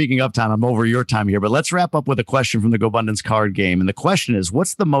 speaking of time, I'm over your time here, but let's wrap up with a question from the GoBundance card game. And the question is,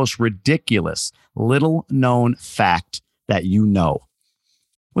 what's the most ridiculous, little known fact that you know?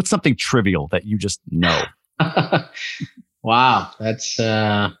 What's something trivial that you just know? Wow, that's,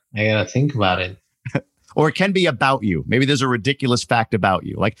 I got to think about it. Or it can be about you. Maybe there's a ridiculous fact about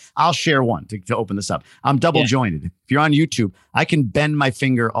you. Like, I'll share one to open this up. I'm double jointed. If you're on YouTube, I can bend my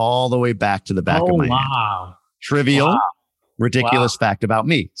finger all the way back to the back of my hand. Trivial. Wow. Ridiculous fact about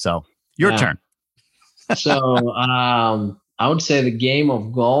me. So your turn. So I would say the game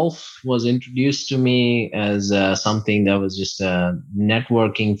of golf was introduced to me as something that was just a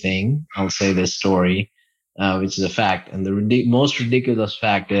networking thing. I'll say this story, which is a fact. And the most ridiculous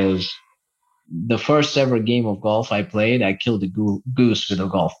fact is the first ever game of golf I played, I killed a goose with a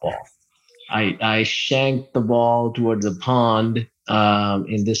golf ball. I shanked the ball towards a pond.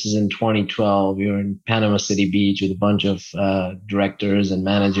 And this is in 2012. We were in Panama City Beach with a bunch of directors and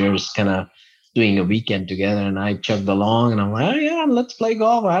managers kind of doing a weekend together. And I chugged along and I'm like, let's play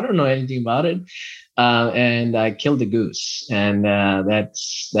golf. I don't know anything about it. And I killed the goose. And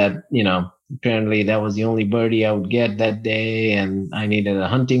apparently that was the only birdie I would get that day. And I needed a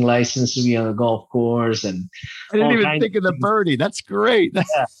hunting license to be on the golf course. And I didn't even think of the birdie. That's great.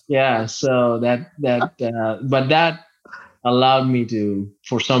 Yeah. So but that allowed me to,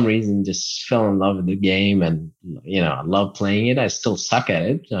 for some reason, just fell in love with the game. And, I love playing it. I still suck at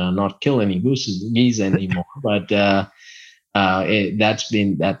it, not kill any geese anymore. But that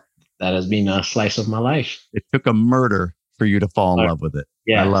has been a slice of my life. It took a murder for you to fall in love with it.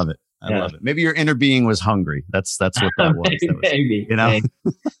 Yeah. I love it. I love it. Maybe your inner being was hungry. That's what that was. Maybe.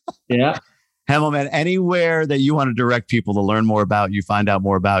 Yeah. Hemal, man, anywhere that you want to direct people to learn more about you, find out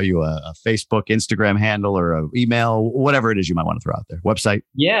more about you, a Facebook, Instagram handle, or an email, whatever it is you might want to throw out there. Website?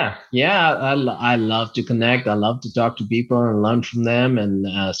 Yeah. I love to connect. I love to talk to people and learn from them and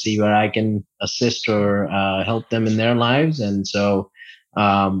see where I can assist or help them in their lives. And so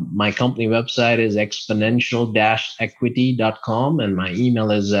my company website is exponential-equity.com, and my email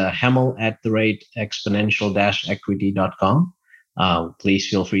is hemal@exponential-equity.com. Please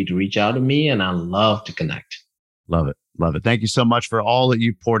feel free to reach out to me, and I love to connect. Love it. Love it. Thank you so much for all that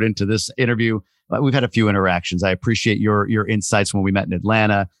you poured into this interview. We've had a few interactions. I appreciate your insights when we met in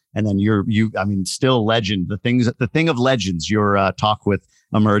Atlanta, and then still legend. The thing of legends. Your talk with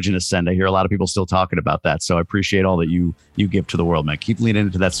Emerge and Ascend. I hear a lot of people still talking about that. So I appreciate all that you give to the world, man. Keep leaning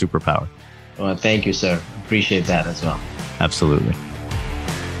into that superpower. Well, thank you, sir. Appreciate that as well. Absolutely.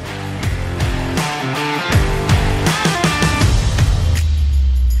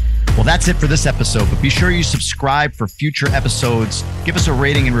 Well, that's it for this episode, but be sure you subscribe for future episodes. Give us a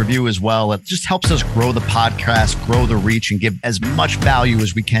rating and review as well. It just helps us grow the podcast, grow the reach, and give as much value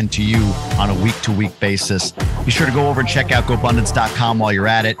as we can to you on a week-to-week basis. Be sure to go over and check out GoBundance.com while you're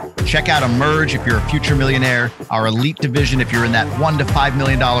at it. Check out Emerge if you're a future millionaire, our elite division if you're in that $1 to $5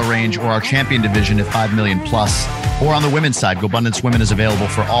 million range, or our champion division at $5 million plus. Or on the women's side, GoBundance Women is available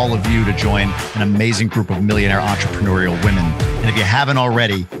for all of you to join an amazing group of millionaire entrepreneurial women. And if you haven't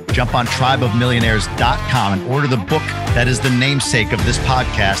already, jump on tribeofmillionaires.com and order the book that is the namesake of this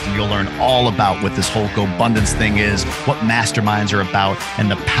podcast, and you'll learn all about what this whole GoBundance thing is, what masterminds are about, and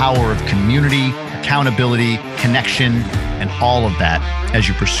the power of community, accountability, connection, and all of that as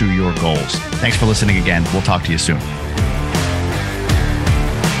you pursue your goals. Thanks for listening again. We'll talk to you soon.